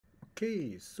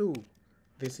Okay, so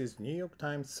this is New York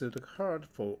Times Sudoku Hard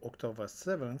for October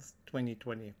 7th,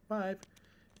 2025.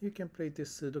 You can play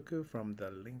this Sudoku from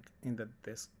the link in the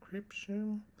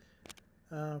description.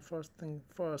 First thing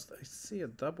first, I see a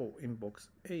double in box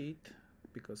 8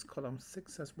 because column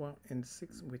 6 has 1 and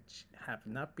 6 which have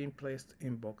not been placed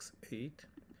in box 8.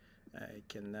 I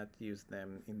cannot use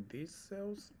them in these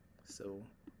cells, so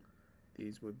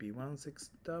these would be 1,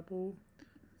 6 double,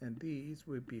 and these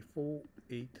will be 4,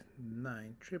 8,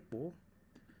 9 triple.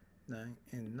 9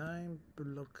 and 9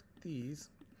 block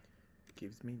these,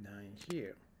 gives me 9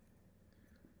 here.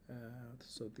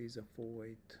 So these are 4,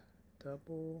 8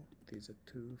 double, these are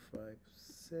 2, 5,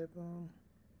 7,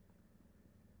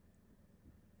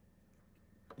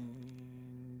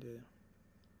 and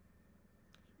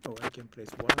I can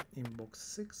place 1 in box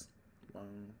 6.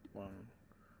 1, 1,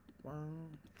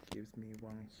 1 gives me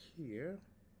 1 here.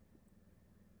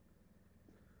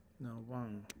 Now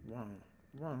 1, 1,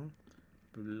 1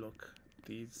 block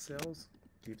these cells,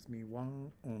 gives me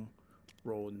 1 on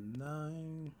row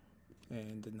 9,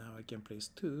 and now I can place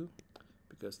 2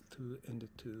 because 2 and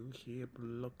 2 here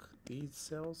block these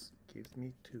cells, gives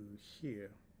me 2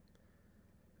 here.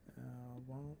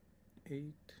 1,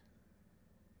 8,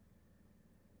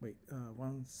 wait,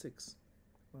 1, 6,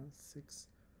 1, 6,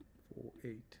 4,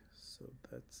 8, so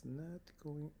that's not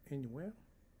going anywhere.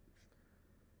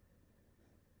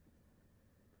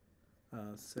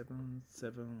 7,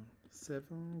 7,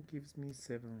 7 gives me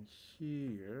 7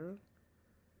 here.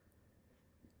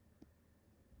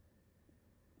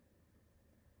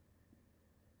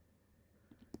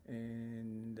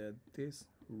 And this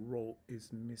row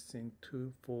is missing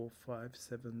 2, 4, 5,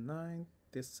 7, 9.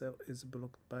 This cell is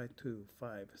blocked by 2,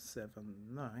 5, 7,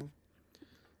 9.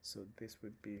 So this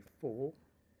would be 4.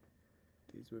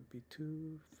 These would be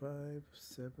 2, 5,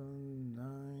 7,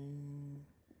 9.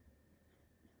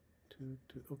 2,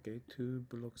 2. Okay, 2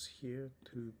 blocks here,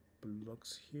 2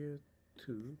 blocks here,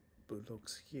 2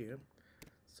 blocks here.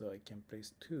 So I can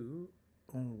place 2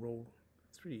 on row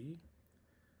 3.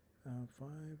 5,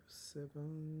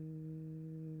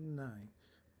 7, 9.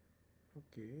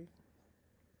 Okay.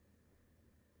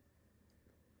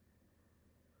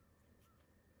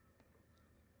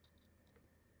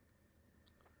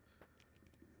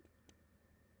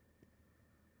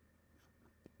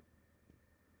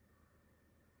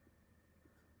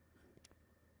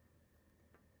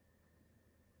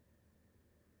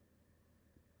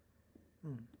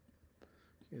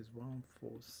 Here's 1,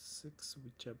 4, 6,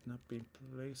 which have not been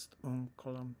placed on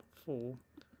column 4.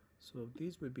 So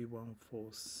these will be 1,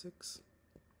 4, 6.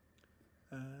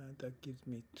 That gives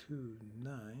me 2,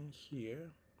 9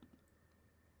 here.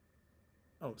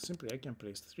 Oh, simply I can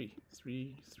place 3.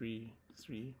 3, 3,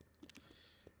 3.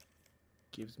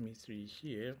 Gives me 3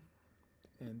 here.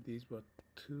 And these were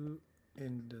 2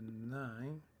 and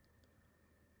 9.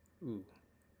 Ooh.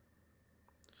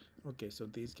 Okay, so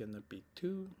these cannot be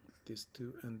 2. This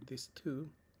 2 and this 2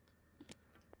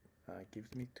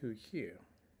 gives me 2 here.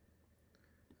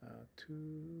 2,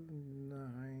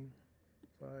 9,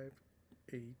 5,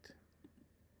 8.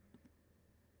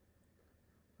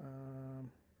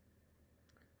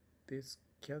 This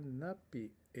cannot be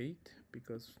 8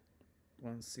 because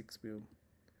 1, 6 will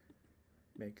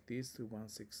make these to 1,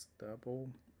 6 double,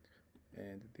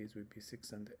 and these will be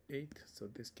 6 and 8. So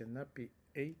this cannot be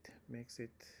 8, makes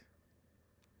it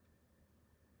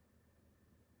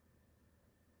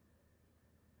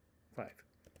 5.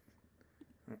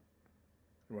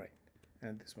 Right,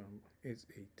 and this one is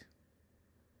 8.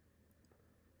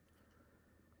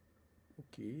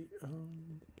 Okay,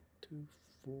 2,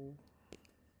 4,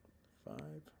 5,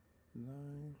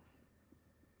 9.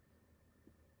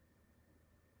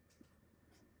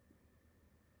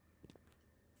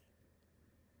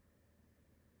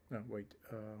 No, wait,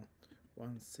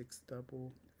 1, 6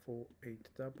 double, 4, 8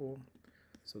 double.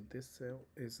 So this cell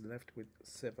is left with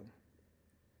 7.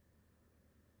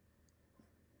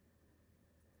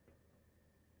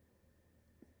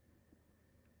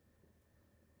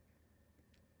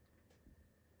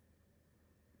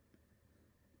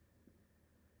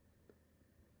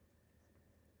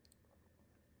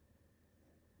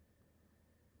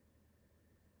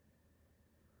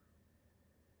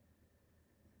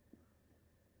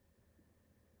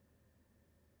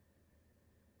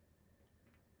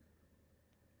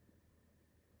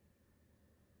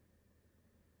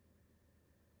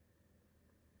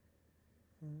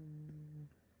 One.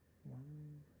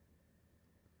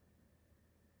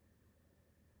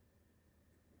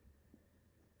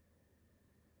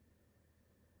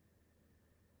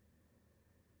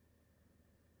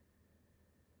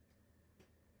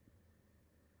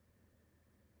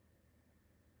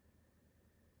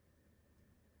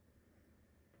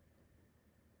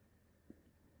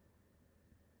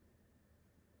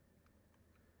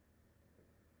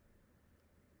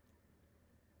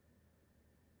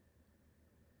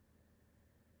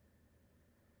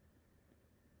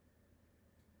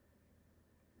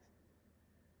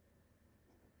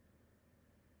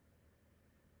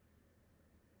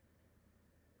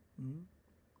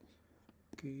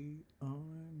 Okay,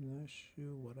 I'm not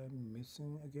sure what I'm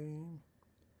missing again.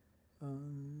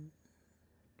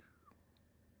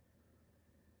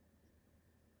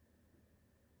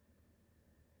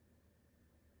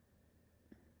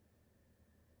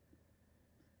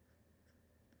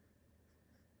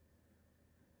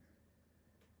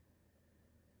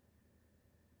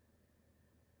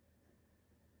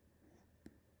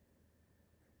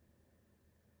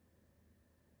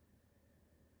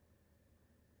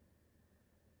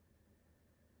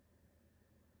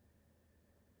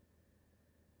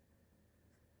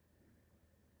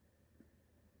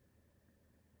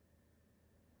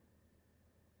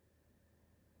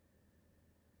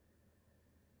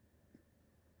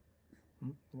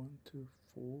 1, 2,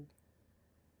 4,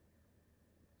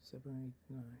 7,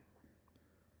 8, 9.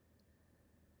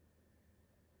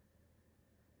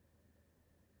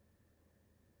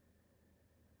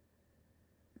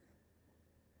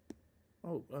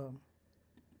 Oh,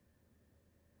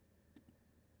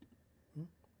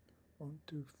 1,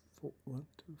 2, 4, 1,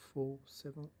 2, 4,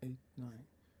 7, 8, 9.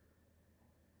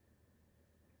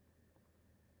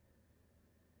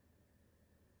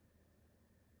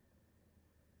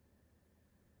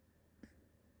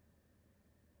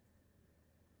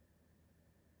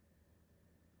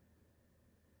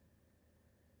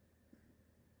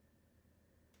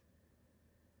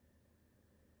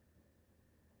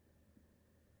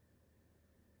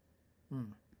 Okay.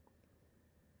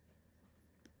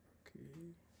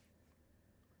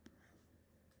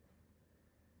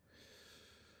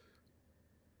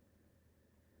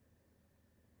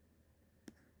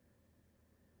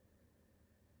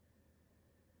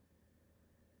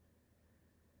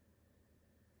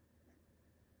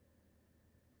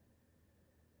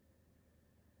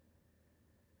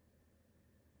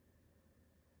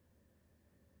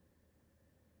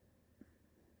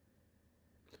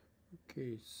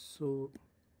 Okay, so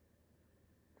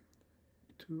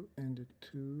 2 and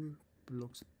 2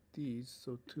 blocks these,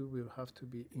 so 2 will have to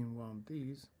be in one of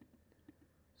these.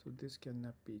 So this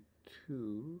cannot be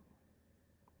 2.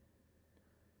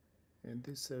 And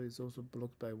this cell is also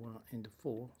blocked by 1 and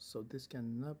 4, so this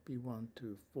cannot be 1,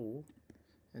 2, 4.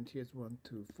 And here's 1,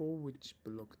 2, 4, which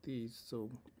block these, so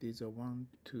these are 1,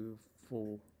 2,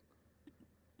 4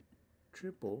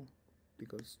 triple,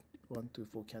 because 1, 2,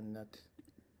 4 cannot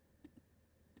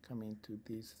come into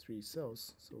these 3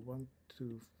 cells. So 1,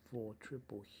 2, 4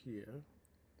 triple here,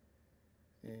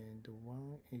 and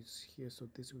 1 is here, so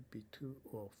this would be 2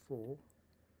 or 4,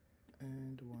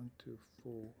 and 1, 2,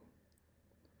 4,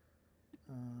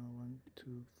 1,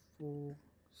 2, 4,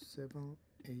 7,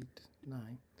 8,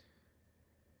 9.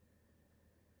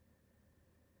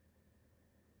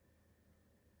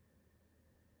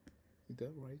 Is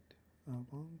that right? 1,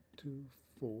 2,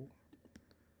 4,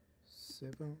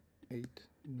 7, 8,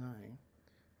 9.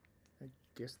 I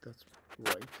guess that's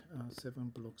right.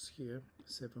 7 blocks here,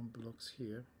 7 blocks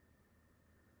here.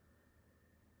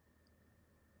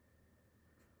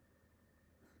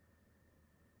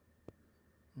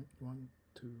 One,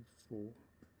 two, four.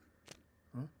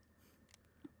 Huh?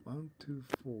 1, 2,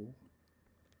 4.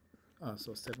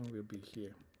 So 7 will be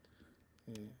here.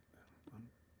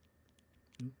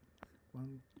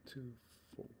 1, 2,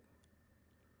 4.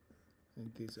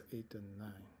 And these are 8 and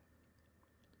 9.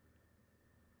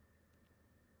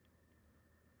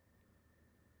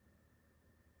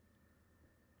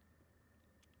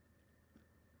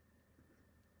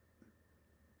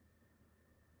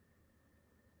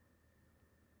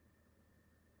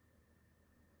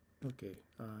 Okay,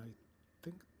 I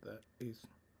think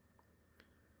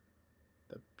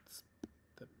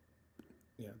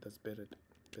that's better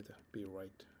be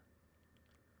right.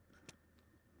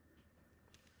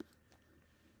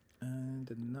 And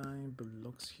the 9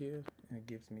 blocks here, and it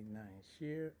gives me 9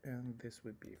 here, and this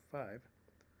would be 5.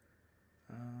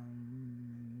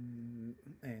 And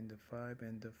the 5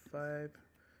 and the 5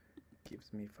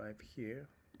 gives me 5 here.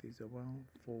 These are 1,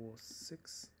 4,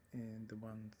 6, and the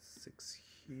 1, 6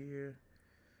 here.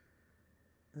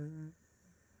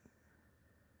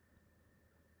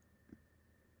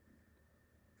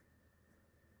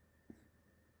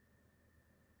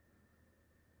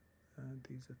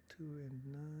 These are 2 and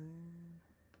 9.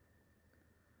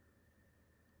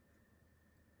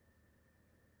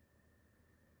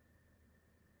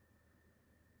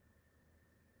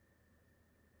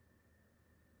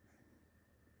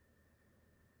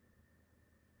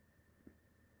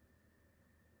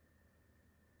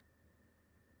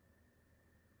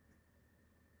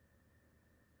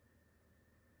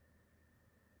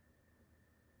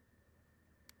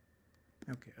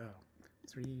 Okay,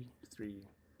 3, 3,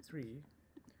 3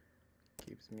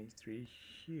 gives me 3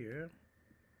 here.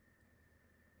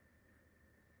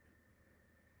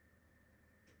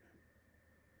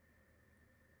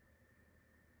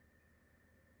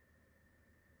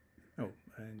 Oh,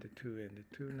 and the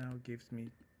 2 now gives me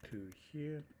 2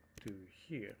 here, 2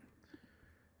 here.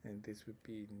 And this would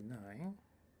be 9.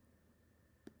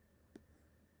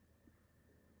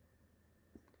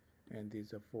 And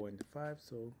these are 4 and 5,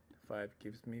 so 5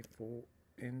 gives me 4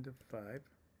 and 5.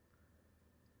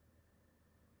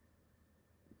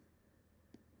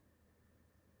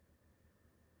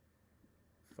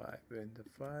 Five and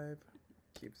 5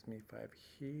 gives me 5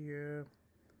 here.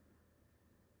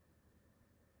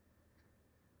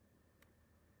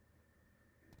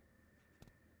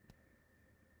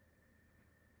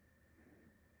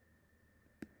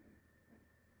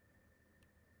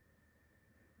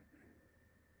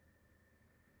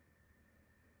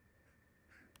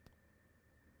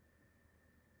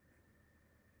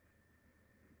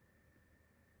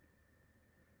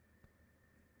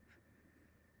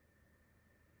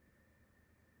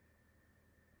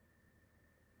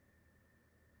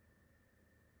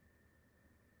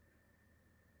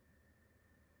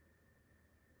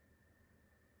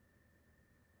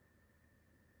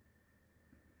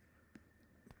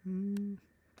 Hmm.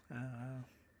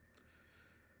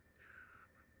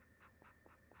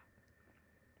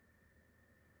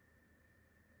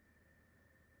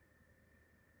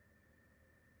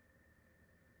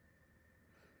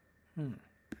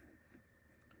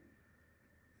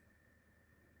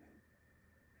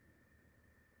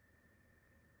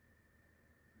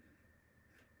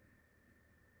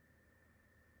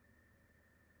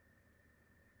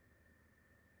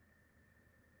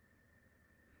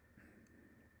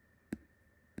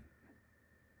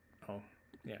 Oh,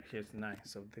 yeah, here's 9.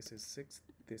 So this is 6,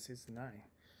 this is 9.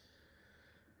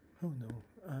 Oh no,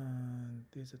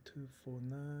 these are 2, 4,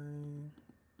 9.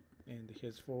 And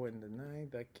here's 4 and the 9.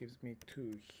 That gives me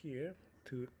 2 here.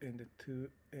 2 and the 2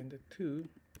 and the 2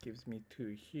 gives me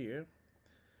 2 here.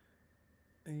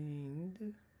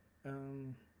 And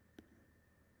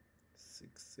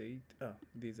 6, 8. Oh,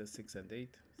 these are 6 and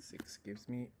 8. 6 gives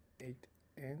me 8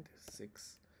 and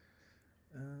 6.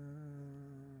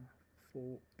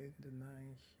 4 and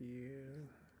 9 here.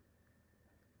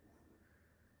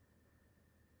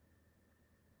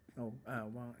 Oh,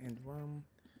 1 and 1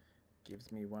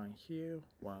 gives me 1 here.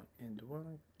 1 and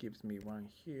 1 gives me 1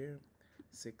 here.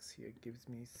 6 here gives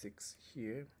me 6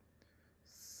 here.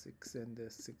 6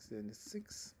 and 6 and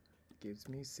 6 gives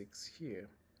me 6 here.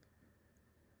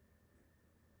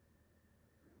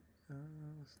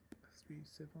 3,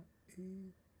 7,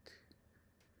 8,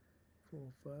 4,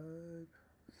 5,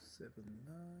 7,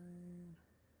 9.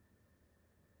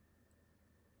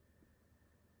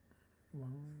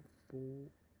 1, 4,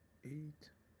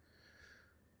 8.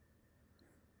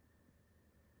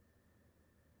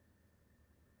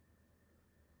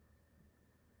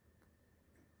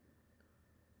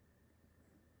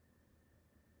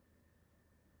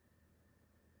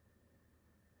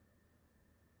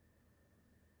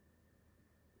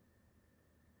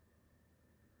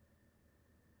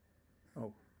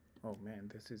 Oh man,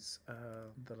 this is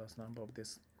the last number of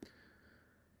this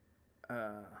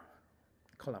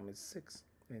column is 6,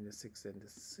 and the 6 and the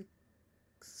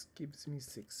 6 gives me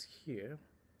 6 here.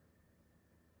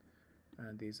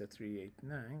 And these are 3, 8,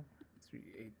 9. 3,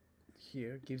 8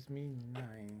 here gives me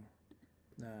 9,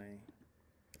 9,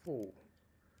 4.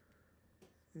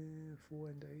 4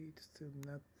 and 8 still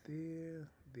not there.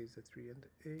 These are 3 and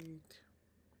 8.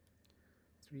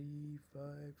 3,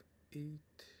 5, 8.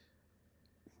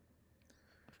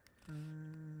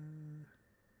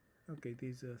 Okay,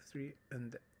 these are 3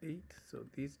 and 8, so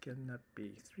these cannot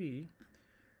be 3.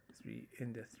 3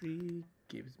 and 3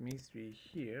 gives me 3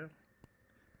 here.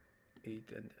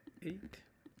 8 and 8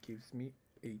 gives me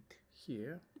 8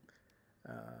 here.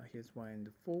 Here's 1 and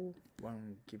 4.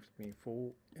 1 gives me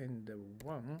 4 and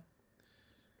 1.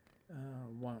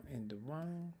 1 and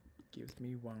 1 gives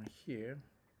me 1 here.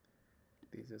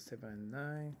 These are 7 and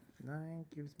 9. 9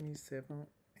 gives me 7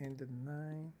 and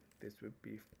 9. This would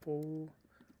be 4.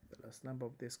 The last number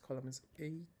of this column is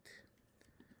 8.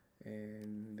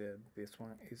 And this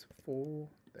one is 4.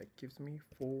 That gives me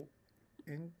 4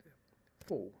 and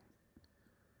 4.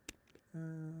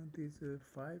 These are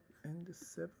 5 and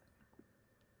 7.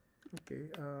 Okay,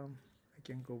 I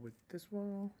can go with this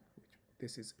one.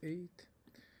 This is 8.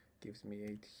 Gives me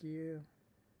 8 here.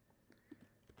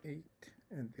 8.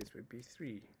 And this would be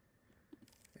 3.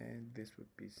 And this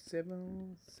would be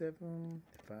 7, 7,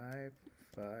 5,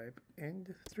 5,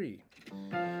 and 3.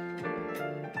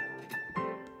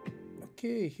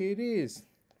 Okay, here it is.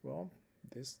 Well,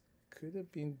 this could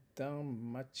have been done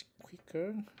much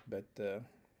quicker, but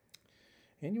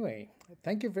anyway,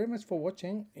 thank you very much for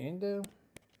watching, and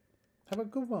have a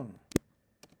good one.